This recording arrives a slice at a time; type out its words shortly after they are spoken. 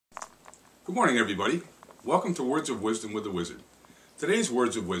Good morning, everybody. Welcome to Words of Wisdom with the Wizard. Today's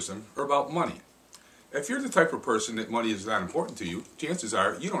words of wisdom are about money. If you're the type of person that money is not important to you, chances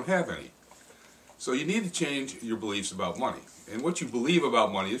are you don't have any. So you need to change your beliefs about money. And what you believe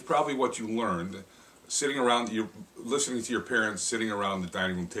about money is probably what you learned sitting around, listening to your parents sitting around the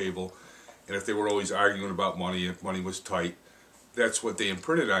dining room table, and if they were always arguing about money, if money was tight, that's what they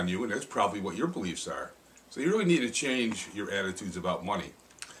imprinted on you, and that's probably what your beliefs are. So you really need to change your attitudes about money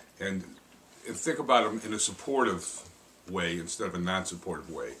and think about them in a supportive way instead of a non-supportive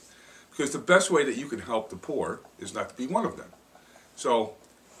way. Because the best way that you can help the poor is not to be one of them. So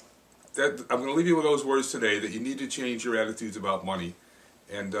I'm going to leave you with those words today, that you need to change your attitudes about money,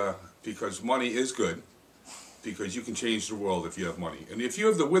 and because money is good, because you can change the world if you have money. And if you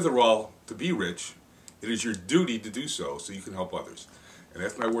have the wherewithal to be rich, it is your duty to do so you can help others. And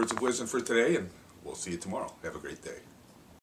that's my words of wisdom for today, and we'll see you tomorrow. Have a great day.